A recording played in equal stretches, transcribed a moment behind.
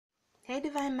Hey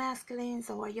Divine Masculines,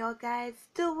 how are y'all guys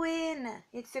doing?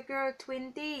 It's your girl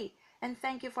Twin D, and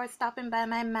thank you for stopping by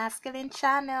my masculine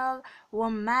channel,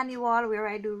 One Manual, where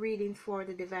I do readings for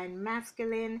the Divine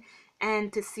Masculine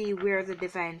and to see where the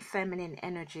Divine Feminine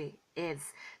energy is.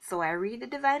 So I read the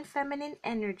Divine Feminine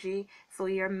energy so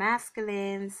your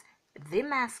masculines, the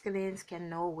masculines, can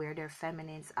know where their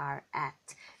feminines are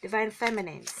at. Divine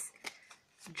Feminines,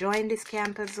 join this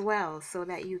camp as well so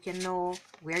that you can know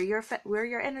where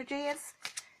your energy is,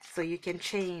 so you can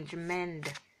change,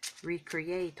 mend,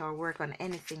 recreate, or work on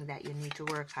anything that you need to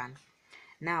work on.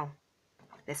 Now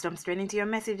let's jump straight into your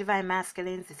message, Divine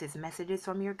Masculines. This is messages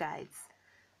from your guides.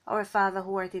 Our Father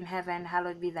who art in heaven,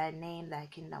 hallowed be thy name. Thy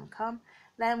kingdom come,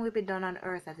 thy will be done on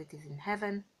earth as it is in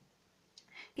heaven.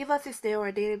 Give us this day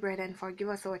our daily bread, and forgive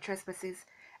us our trespasses,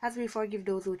 as we forgive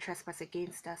those who trespass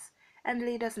against us. And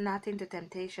lead us not into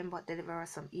temptation, but deliver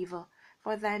us from evil.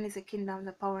 For thine is the kingdom,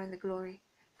 the power, and the glory,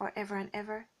 forever and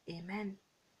ever. Amen.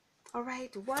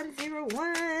 Alright,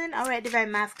 101. Alright,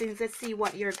 Divine Masculines, let's see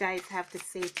what your guides have to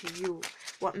say to you.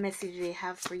 What message they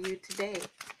have for you today.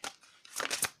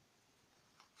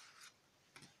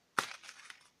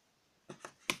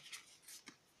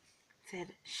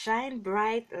 Said, shine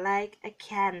bright like a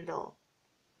candle.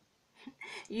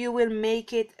 You will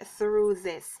make it through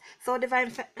this. So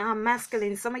Divine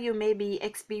Masculine, some of you may be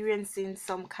experiencing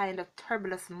some kind of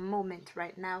turbulent moment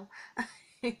right now.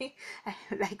 I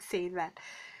like saying that.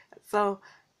 So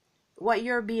what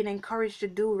you're being encouraged to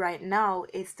do right now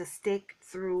is to stick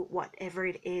through whatever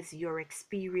it is you're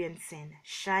experiencing.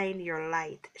 Shine your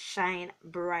light, shine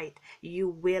bright. You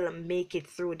will make it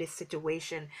through this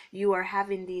situation. You are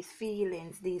having these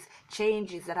feelings, these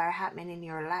changes that are happening in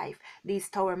your life, these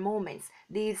tower moments,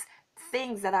 these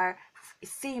things that are, it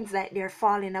seems like they're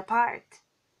falling apart,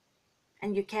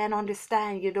 and you can't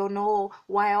understand. You don't know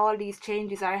why all these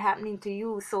changes are happening to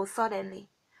you so suddenly.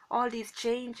 All these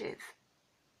changes,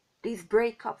 these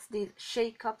breakups, these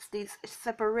shakeups, these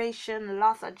separation,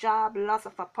 loss of job, loss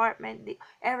of apartment,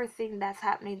 everything that's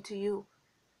happening to you.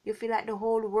 You feel like the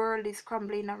whole world is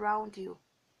crumbling around you.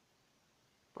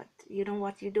 But you know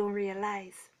what you don't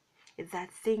realize is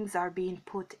that things are being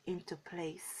put into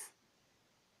place.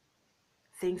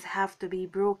 Things have to be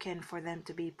broken for them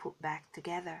to be put back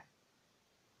together.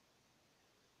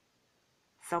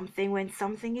 When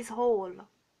something is whole,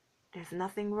 there's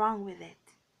nothing wrong with it.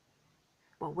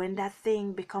 But when that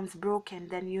thing becomes broken,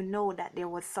 then you know that there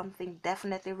was something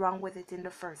definitely wrong with it in the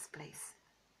first place.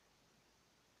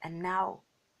 And now,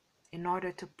 in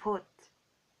order to put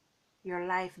your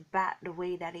life back the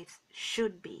way that it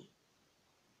should be,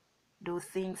 those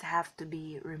things have to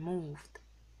be removed.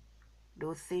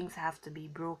 Those things have to be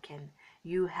broken.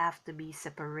 You have to be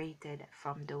separated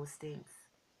from those things.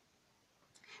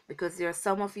 Because there are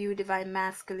some of you Divine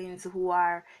Masculines who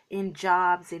are in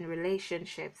jobs, in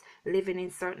relationships, living in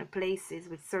certain places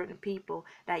with certain people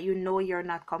that you know you're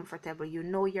not comfortable, you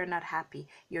know you're not happy,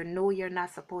 you know you're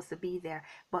not supposed to be there,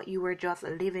 but you were just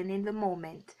living in the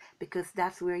moment because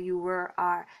that's where you were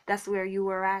at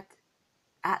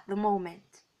the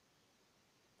moment.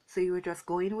 So you were just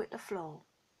going with the flow,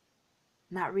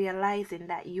 not realizing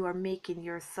that you are making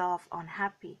yourself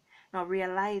unhappy, not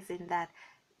realizing that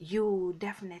you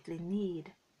definitely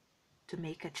need to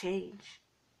make a change.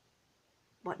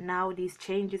 But now these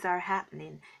changes are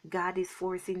happening. God is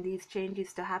forcing these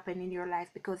changes to happen in your life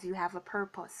because you have a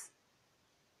purpose.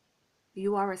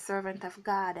 You are a servant of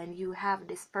God and you have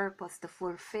this purpose to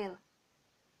fulfill.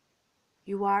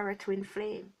 You are a twin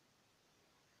flame.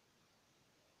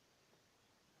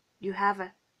 You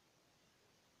have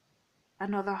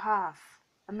another half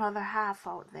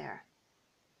out there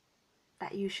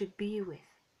that you should be with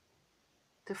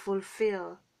to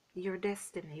fulfill your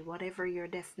destiny, whatever your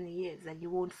destiny is, and you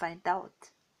won't find out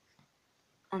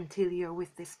until you're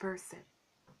with this person.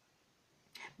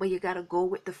 But you gotta go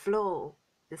with the flow,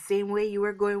 the same way you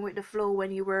were going with the flow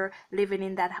when you were living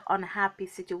in that unhappy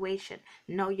situation.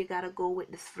 Now you gotta go with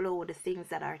this flow, the things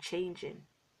that are changing.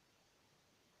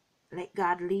 Let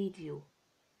God lead you.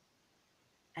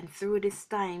 And through this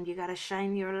time, you gotta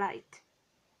shine your light,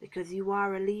 because you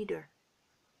are a leader.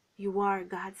 You are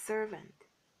God's servant.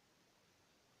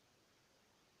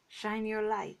 Shine your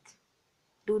light.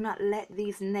 Do not let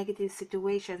these negative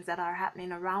situations that are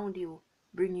happening around you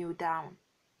bring you down.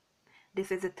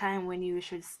 This is a time when you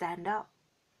should stand up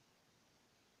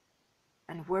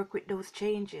and work with those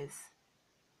changes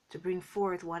to bring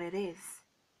forth what it is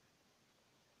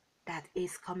that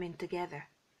is coming together.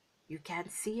 You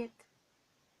can't see it,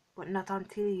 but not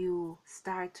until you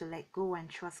start to let go and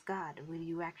trust God will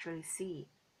you actually see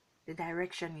the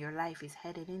direction your life is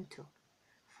headed into.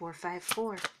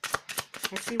 454.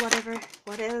 Let's see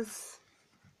what else.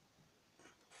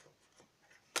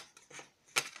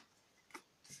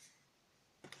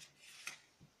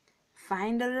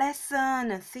 Find a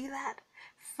lesson. See that?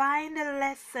 Find a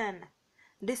lesson.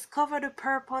 Discover the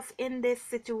purpose in this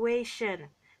situation.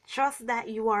 Trust that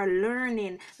you are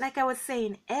learning. Like I was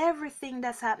saying, everything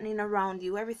that's happening around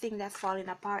you, everything that's falling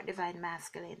apart, divine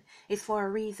masculine, is for a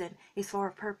reason. It's for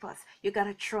a purpose. You got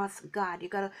to trust God. You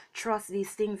got to trust these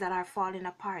things that are falling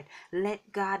apart.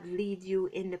 Let God lead you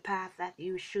in the path that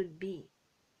you should be,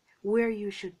 where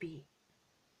you should be.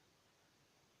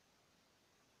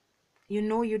 You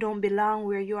know you don't belong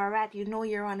where you are at. You know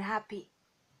you're unhappy.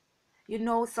 You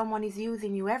know someone is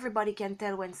using you. Everybody can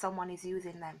tell when someone is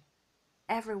using them.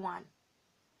 Everyone.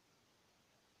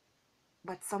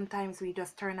 But sometimes we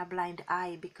just turn a blind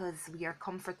eye because we are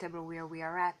comfortable where we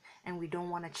are at and we don't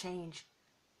want to change.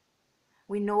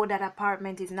 We know that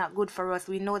apartment is not good for us.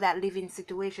 We know that living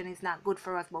situation is not good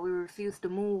for us, but we refuse to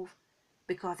move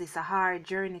because it's a hard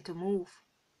journey to move.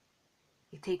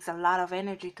 It takes a lot of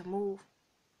energy to move.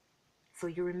 So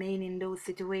you remain in those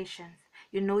situations.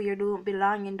 You know you don't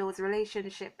belong in those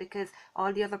relationships because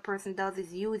all the other person does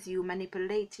is use you,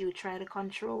 manipulate you, try to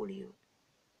control you.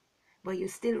 But you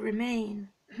still remain.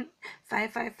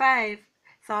 555.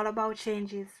 It's all about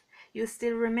changes. You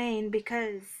still remain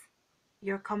because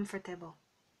you're comfortable.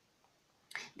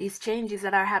 These changes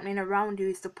that are happening around you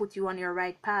is to put you on your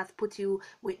right path, put you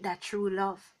with that true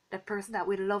love. That person that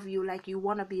will love you like you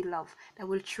want to be loved, that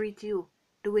will treat you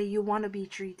the way you want to be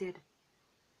treated.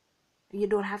 You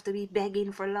don't have to be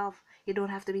begging for love. You don't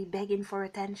have to be begging for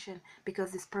attention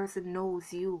because this person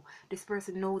knows you. This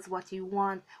person knows what you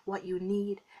want, what you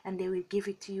need, and they will give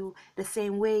it to you the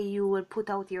same way you will put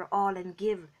out your all and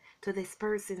give to this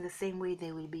person, the same way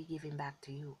they will be giving back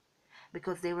to you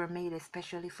because they were made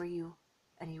especially for you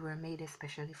and you were made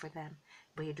especially for them.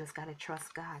 But you just got to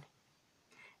trust God.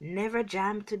 Never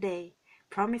jam today.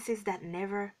 Promises that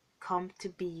never come to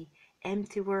be.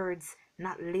 Empty words,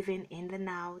 not living in the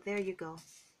now. There you go.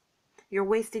 You're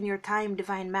wasting your time,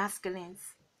 divine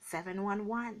masculines.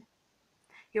 711.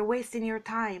 You're wasting your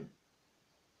time.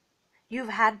 You've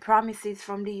had promises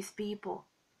from these people.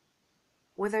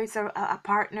 Whether it's a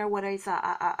partner, whether it's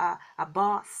a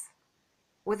boss,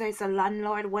 whether it's a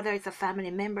landlord, whether it's a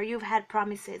family member, you've had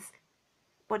promises.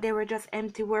 But they were just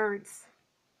empty words.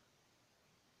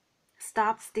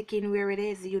 Stop sticking where it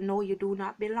is. You know you do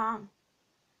not belong.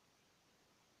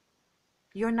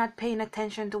 You're not paying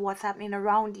attention to what's happening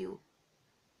around you.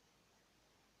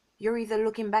 You're either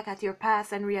looking back at your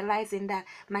past and realizing that,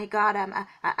 my God,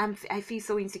 I feel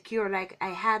so insecure. Like I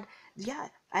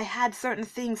had certain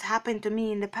things happen to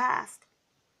me in the past.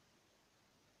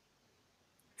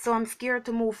 So I'm scared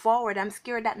to move forward. I'm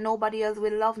scared that nobody else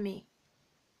will love me.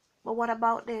 But what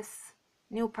about this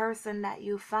new person that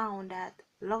you found that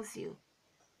loves you?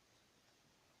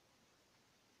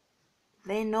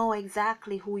 They know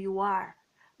exactly who you are.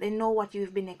 They know what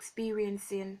you've been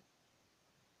experiencing.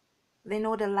 They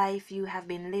know the life you have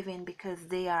been living because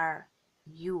they are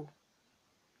you.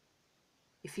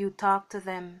 If you talk to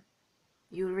them,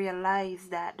 you realize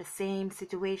that the same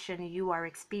situation you are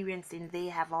experiencing, they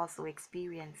have also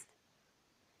experienced.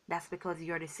 That's because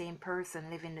you're the same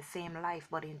person living the same life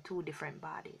but in two different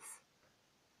bodies.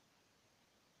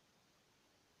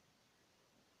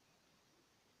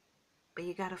 But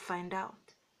you gotta find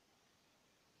out.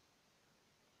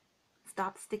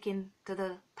 Stop sticking to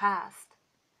the past.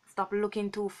 Stop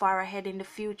looking too far ahead in the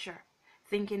future,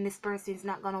 thinking this person is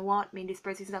not gonna want me, this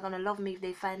person is not gonna love me if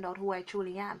they find out who I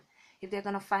truly am, if they're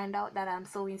gonna find out that I'm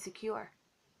so insecure.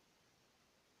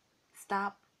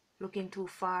 Stop looking too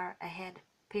far ahead.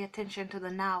 Pay attention to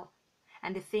the now.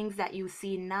 And the things that you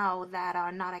see now that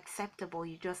are not acceptable,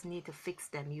 you just need to fix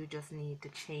them. You just need to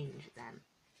change them.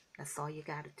 That's all you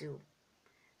gotta do.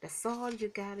 That's all you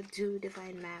gotta do,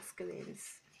 divine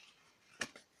masculines.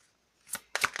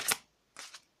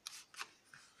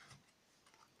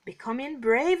 Becoming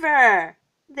braver.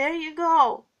 There you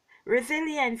go.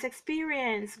 Resilience,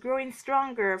 experience, growing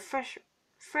stronger, fresh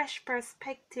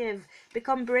perspective.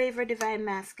 Become braver, divine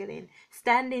masculine.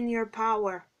 Stand in your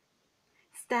power.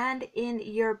 Stand in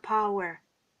your power.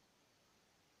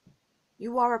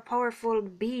 You are a powerful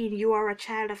being. You are a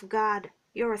child of God.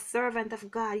 You're a servant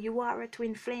of God. You are a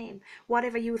twin flame.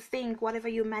 Whatever you think, whatever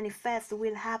you manifest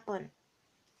will happen.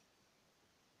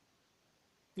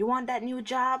 You want that new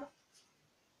job?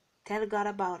 Tell God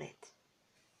about it.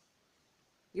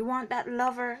 You want that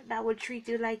lover that will treat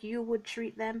you like you would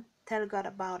treat them? Tell God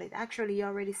about it. Actually, He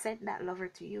already sent that lover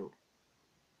to you.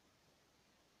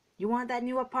 You want that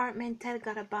new apartment? Tell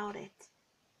God about it.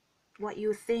 What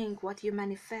you think, what you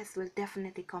manifest will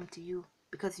definitely come to you.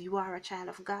 because you are a child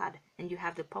of God and you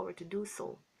have the power to do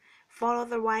so. Follow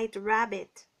the white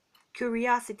rabbit.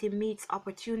 Curiosity meets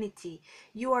opportunity.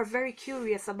 You are very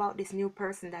curious about this new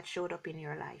person that showed up in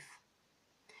your life.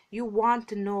 You want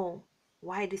to know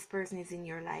why this person is in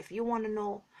your life. You want to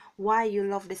know why you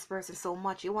love this person so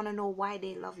much. You want to know why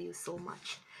they love you so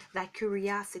much. That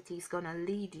curiosity is going to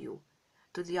lead you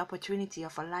to the opportunity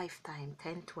of a lifetime.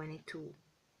 1022.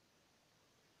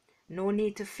 No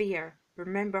need to fear.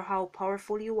 Remember how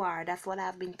powerful you are. That's what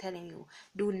I've been telling you.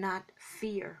 Do not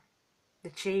fear the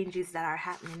changes that are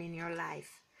happening in your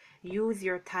life. Use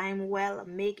your time well.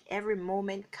 Make every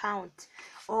moment count.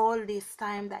 All this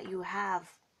time that you have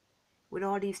with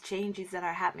all these changes that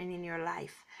are happening in your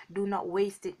life, do not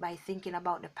waste it by thinking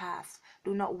about the past.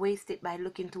 Do not waste it by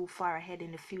looking too far ahead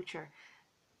in the future.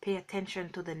 Pay attention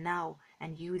to the now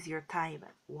and use your time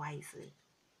wisely.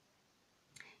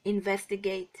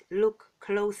 Investigate, look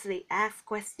closely, ask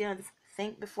questions,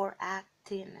 think before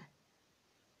acting.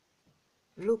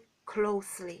 Look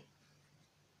closely.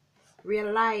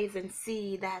 Realize and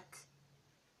see that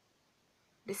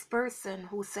this person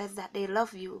who says that they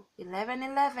love you,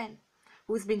 1111,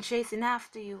 who's been chasing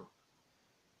after you,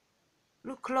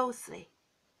 look closely.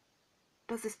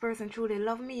 Does this person truly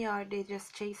love me, or are they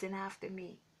just chasing after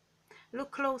me?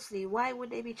 Look closely. Why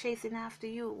would they be chasing after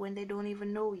you when they don't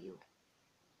even know you?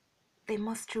 They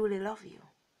must truly love you.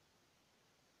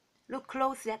 Look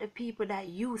closely at the people that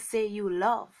you say you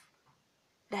love,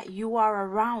 that you are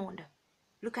around.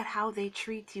 Look at how they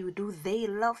treat you. Do they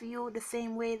love you the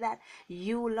same way that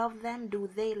you love them? Do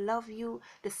they love you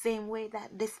the same way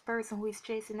that this person who is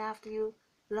chasing after you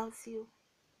loves you?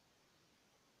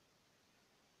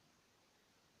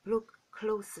 Look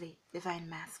closely, Divine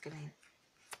Masculine.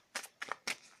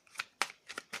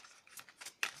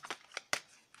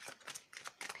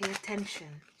 Pay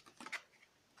attention.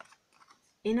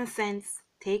 Innocence.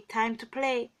 Take time to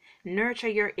play. Nurture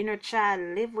your inner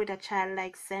child. Live with a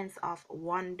childlike sense of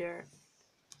wonder.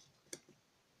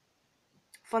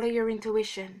 Follow your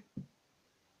intuition.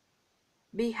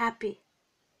 Be happy.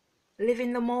 Live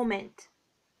in the moment.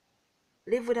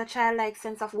 Live with a childlike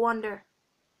sense of wonder.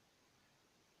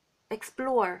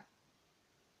 Explore.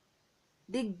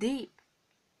 Dig deep.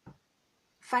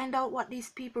 Find out what these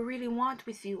people really want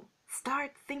with you.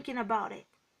 Start thinking about it.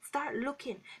 Start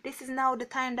looking. This is now the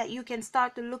time that you can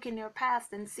start to look in your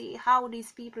past and see how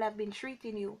these people have been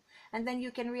treating you. And then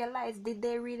you can realize, did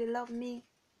they really love me?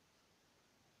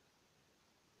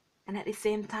 And at the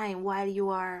same time, while you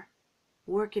are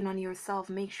working on yourself,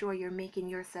 make sure you're making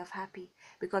yourself happy.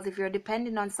 Because if you're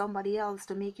depending on somebody else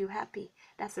to make you happy,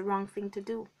 that's the wrong thing to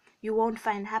do. You won't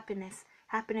find happiness.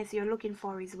 Happiness you're looking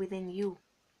for is within you.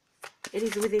 It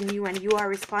is within you, and you are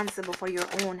responsible for your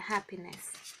own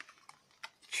happiness.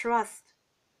 Trust.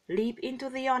 Leap into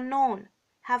the unknown.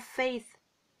 Have faith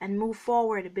and move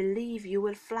forward. Believe you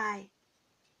will fly.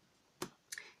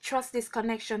 Trust this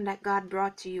connection that God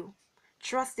brought to you.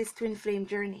 Trust this twin flame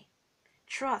journey.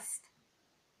 Trust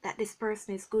that this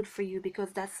person is good for you,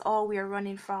 because that's all we are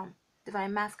running from.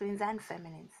 Divine masculines and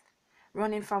feminines.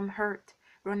 Running from hurt.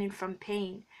 Running from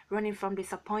pain. Running from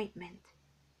disappointment.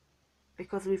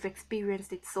 Because we've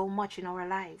experienced it so much in our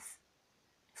lives.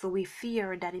 So we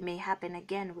fear that it may happen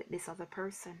again with this other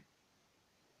person.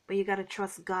 But you got to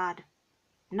trust God,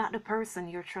 not the person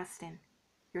you're trusting.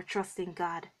 You're trusting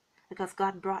God, because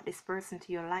God brought this person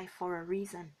to your life for a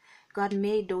reason. God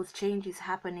made those changes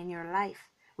happen in your life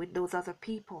with those other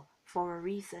people for a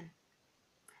reason.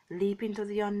 Leap into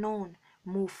the unknown,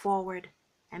 move forward,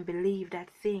 and believe that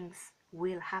things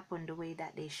will happen the way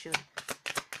that they should,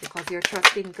 because you're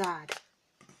trusting God.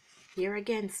 Here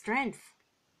again, strength.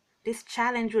 This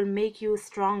challenge will make you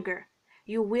stronger.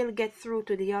 You will get through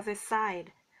to the other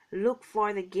side. Look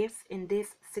for the gifts in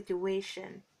this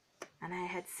situation. And I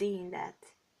had seen that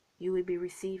you will be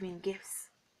receiving gifts.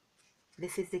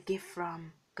 This is the gift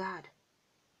from God.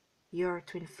 Your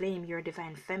twin flame, your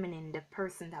divine feminine, the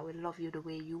person that will love you the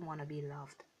way you want to be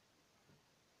loved.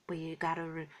 But you gotta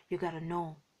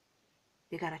know,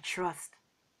 you gotta trust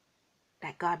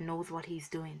that God knows what He's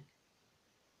doing.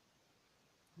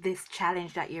 This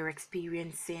challenge that you're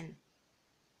experiencing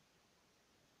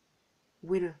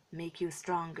will make you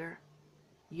stronger.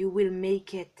 You will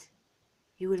make it.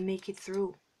 You will make it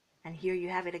through. And here you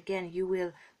have it again. You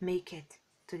will make it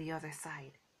to the other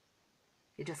side.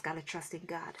 You just got to trust in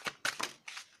God.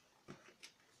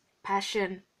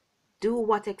 Passion. Do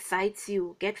what excites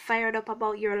you. Get fired up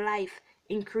about your life.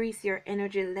 Increase your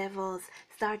energy levels.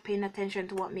 Start paying attention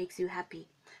to what makes you happy.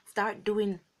 Start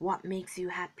doing what makes you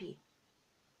happy.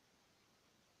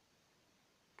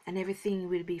 and everything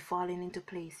will be falling into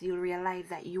place. You'll realize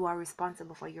that you are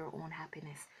responsible for your own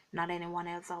happiness, not anyone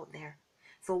else out there.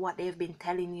 So what they've been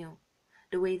telling you,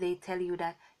 the way they tell you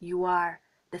that you are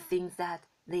the things that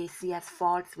they see as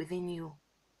faults within you,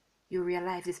 you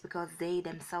realize it's because they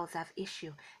themselves have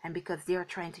issue, and because they're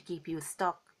trying to keep you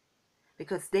stuck,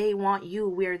 because they want you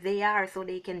where they are so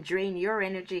they can drain your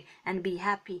energy and be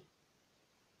happy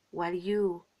while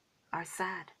you are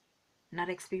sad, not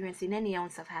experiencing any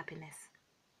ounce of happiness.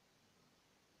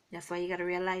 That's why you got to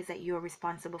realize that you're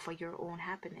responsible for your own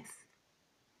happiness.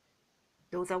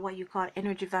 Those are what you call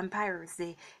energy vampires.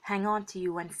 They hang on to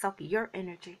you and suck your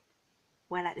energy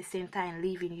while at the same time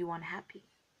leaving you unhappy.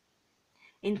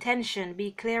 Intention: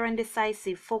 be clear and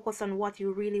decisive. Focus on what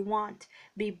you really want.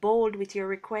 Be bold with your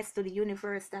request to the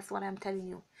universe. That's what I'm telling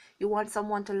you. You want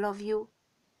someone to love you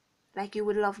like you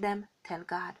would love them? Tell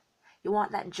God. You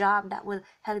want that job that will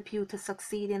help you to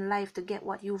succeed in life, to get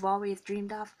what you've always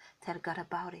dreamed of? Tell God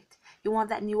about it. You want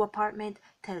that new apartment?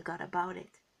 Tell God about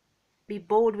it. Be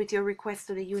bold with your request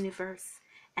to the universe.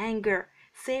 Anger: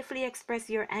 safely express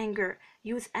your anger.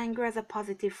 Use anger as a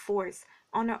positive force.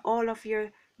 Honor all of your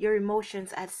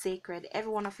emotions as sacred.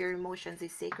 Every one of your emotions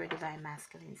is sacred, divine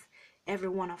masculines. Every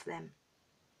one of them.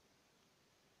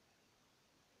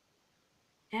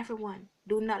 Everyone.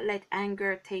 Do not let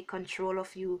anger take control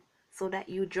of you so that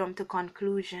you jump to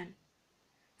conclusion,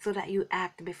 so that you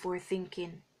act before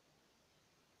thinking.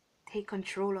 Take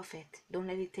control of it. Don't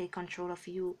let it take control of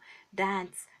you.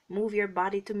 Dance. Move your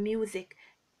body to music.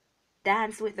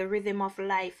 Dance with the rhythm of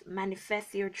life.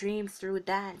 Manifest your dreams through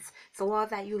dance. So all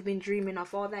that you've been dreaming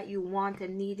of, all that you want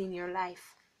and need in your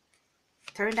life,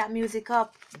 turn that music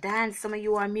up. Dance. Some of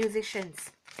you are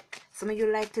musicians. Some of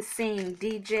you like to sing,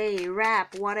 DJ,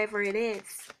 rap, whatever it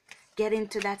is. Get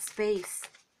into that space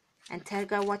and tell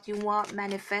God what you want.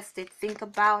 Manifest it. Think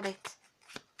about it.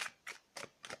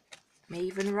 May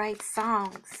even write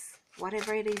songs.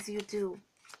 Whatever it is you do.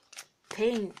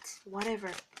 Paint.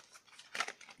 Whatever.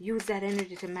 Use that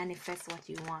energy to manifest what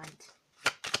you want.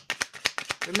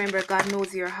 Remember, God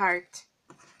knows your heart.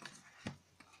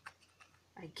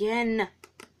 Again,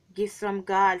 gifts from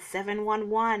God,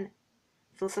 711.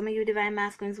 So some of you divine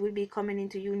masculines will be coming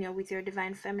into union with your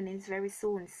divine feminines very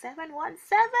soon. 717.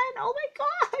 Oh my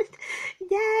God.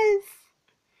 Yes.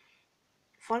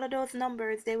 Follow those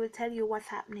numbers. They will tell you what's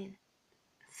happening.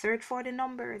 Search for the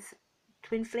numbers.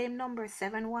 Twin flame number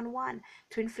 711.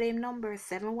 Twin flame number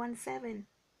 717.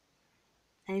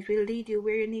 And it will lead you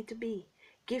where you need to be.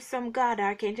 Gifts from God,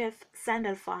 Archangel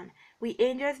Sandalphon. We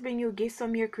angels bring you gifts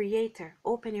from your Creator.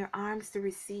 Open your arms to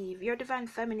receive. Your divine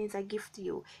feminine is a gift to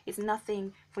you. It's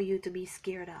nothing for you to be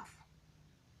scared of.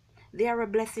 They are a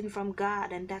blessing from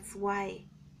God, and that's why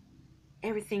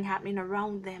everything happening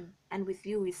around them and with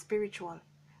you is spiritual,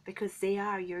 because they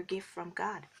are your gift from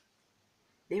God.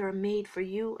 They are made for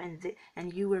you,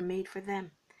 and you were made for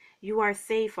them. You are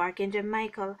safe, Archangel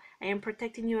Michael. I am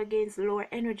protecting you against lower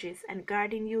energies and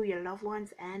guarding you, your loved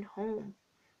ones, and home.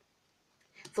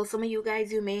 So some of you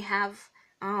guys, you may have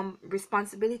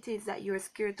responsibilities that you're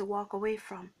scared to walk away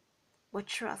from. But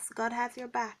trust, God has your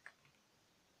back.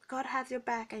 God has your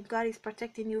back, and God is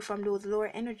protecting you from those lower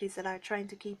energies that are trying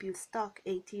to keep you stuck.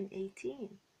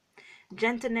 1818.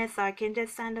 Gentleness, Archangel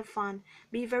Sandalphon.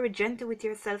 Be very gentle with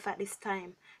yourself at this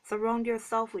time. Surround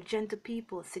yourself with gentle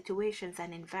people, situations,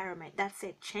 and environment. That's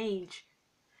it. Change.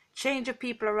 Change the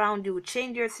people around you.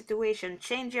 Change your situation.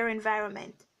 Change your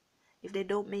environment if they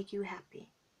don't make you happy.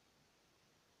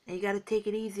 And you got to take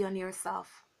it easy on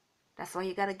yourself. That's why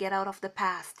you got to get out of the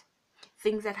past.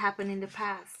 Things that happened in the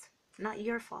past, not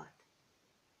your fault.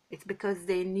 It's because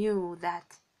they knew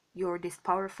that you're this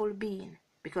powerful being,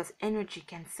 because energy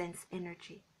can sense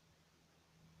energy.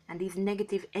 And these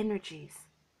negative energies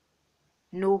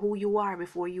know who you are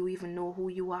before you even know who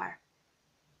you are.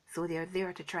 So they're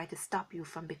there to try to stop you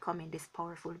from becoming this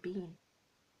powerful being,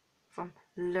 from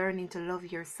learning to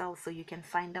love yourself so you can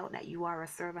find out that you are a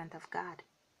servant of God.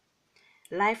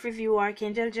 Life review,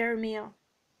 Archangel Jeremiah.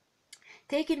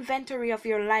 Take inventory of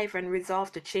your life and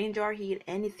resolve to change or heal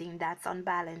anything that's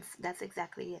unbalanced. That's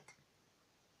exactly it.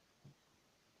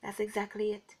 That's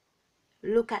exactly it.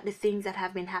 Look at the things that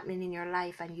have been happening in your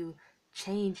life and you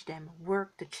change them.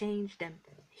 Work to change them.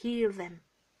 Heal them.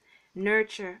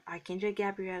 Nurture, Archangel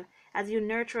Gabriel. As you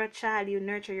nurture a child, you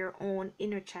nurture your own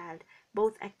inner child.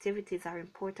 Both activities are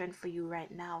important for you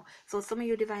right now. So some of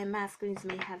you divine masculines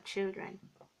may have children.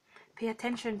 Pay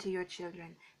attention to your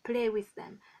children. Play with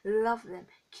them. Love them.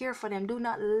 Care for them. Do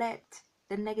not let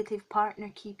the negative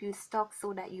partner keep you stuck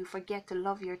so that you forget to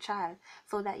love your child,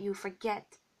 so that you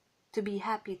forget to be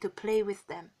happy, to play with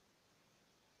them.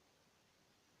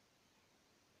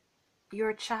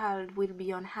 Your child will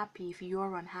be unhappy if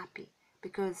you're unhappy,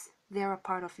 because they're a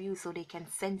part of you, so they can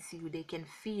sense you, they can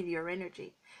feel your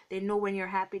energy. They know when you're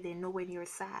happy, they know when you're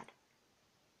sad.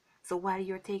 So while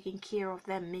you're taking care of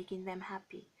them, making them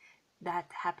happy,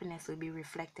 that happiness will be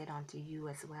reflected onto you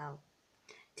as well.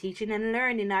 Teaching and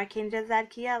learning, Archangel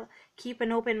Zadkiel. Keep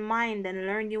an open mind and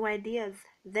learn new ideas.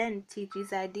 Then teach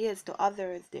these ideas to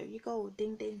others. There you go.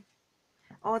 Ding ding.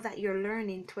 All that you're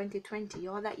learning 2020,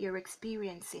 all that you're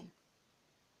experiencing,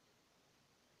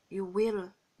 you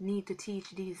will need to teach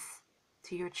these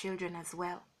to your children as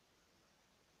well.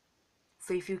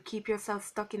 So if you keep yourself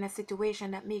stuck in a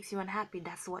situation that makes you unhappy,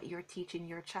 that's what you're teaching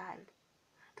your child.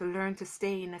 To learn to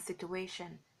stay in a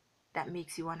situation that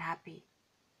makes you unhappy.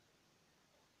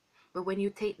 But when you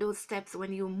take those steps,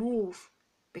 when you move,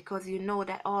 because you know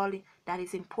that all that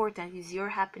is important is your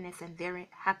happiness and their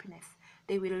happiness,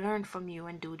 they will learn from you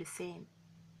and do the same.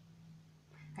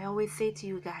 I always say to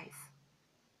you guys,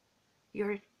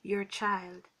 your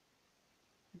child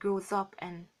grows up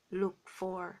and look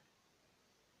for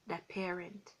that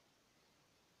parent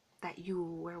that you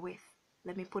were with.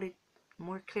 Let me put it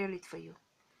more clearly for you.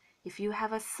 If you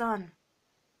have a son,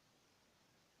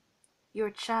 your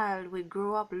child will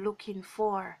grow up looking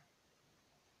for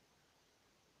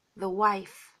the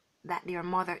wife that their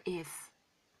mother is.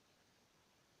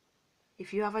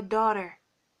 If you have a daughter,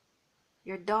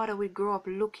 your daughter will grow up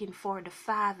looking for the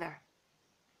father,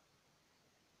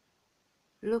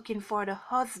 looking for the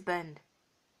husband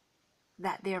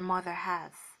that their mother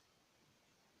has.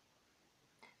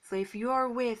 So if you're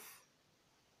with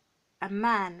a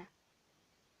man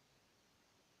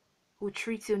who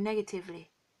treats you negatively,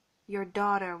 your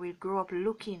daughter will grow up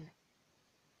looking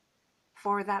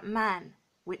for that man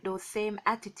with those same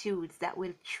attitudes that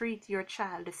will treat your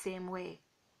child the same way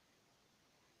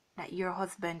that your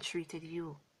husband treated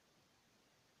you.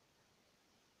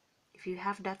 If you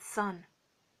have that son,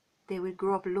 they will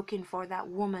grow up looking for that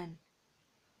woman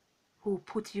who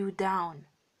puts you down,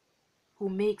 who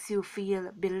makes you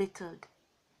feel belittled,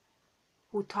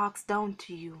 who talks down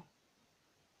to you,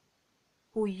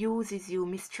 who uses you,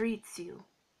 mistreats you,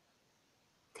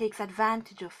 takes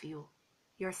advantage of you.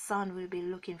 Your son will be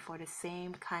looking for the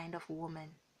same kind of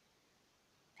woman,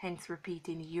 hence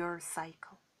repeating your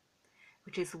cycle,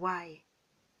 which is why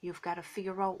you've got to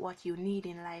figure out what you need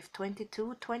in life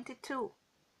 22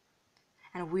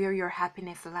 and where your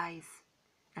happiness lies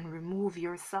and remove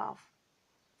yourself.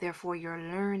 Therefore, you're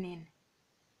learning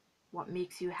what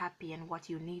makes you happy and what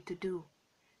you need to do.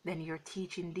 Then you're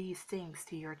teaching these things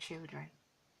to your children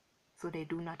so they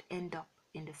do not end up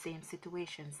in the same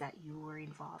situations that you were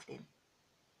involved in.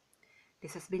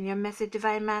 This has been your message,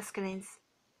 Divine Masculines.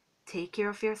 Take care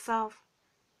of yourself.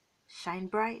 Shine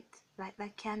bright like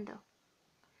that candle.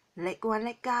 Let go and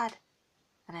let God.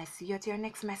 And I see you at your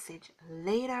next message.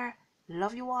 Later.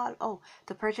 Love you all. Oh,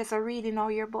 to purchase a reading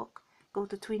or your book, go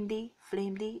to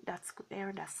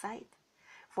twindflamed.square.site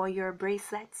for your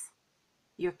bracelets,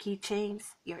 your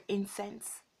keychains, your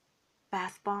incense,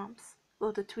 bath bombs.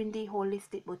 Go to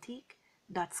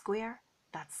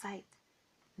twindyholisticboutique.square.site.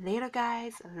 Later,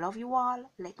 guys. Love you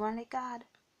all. Let go and let God.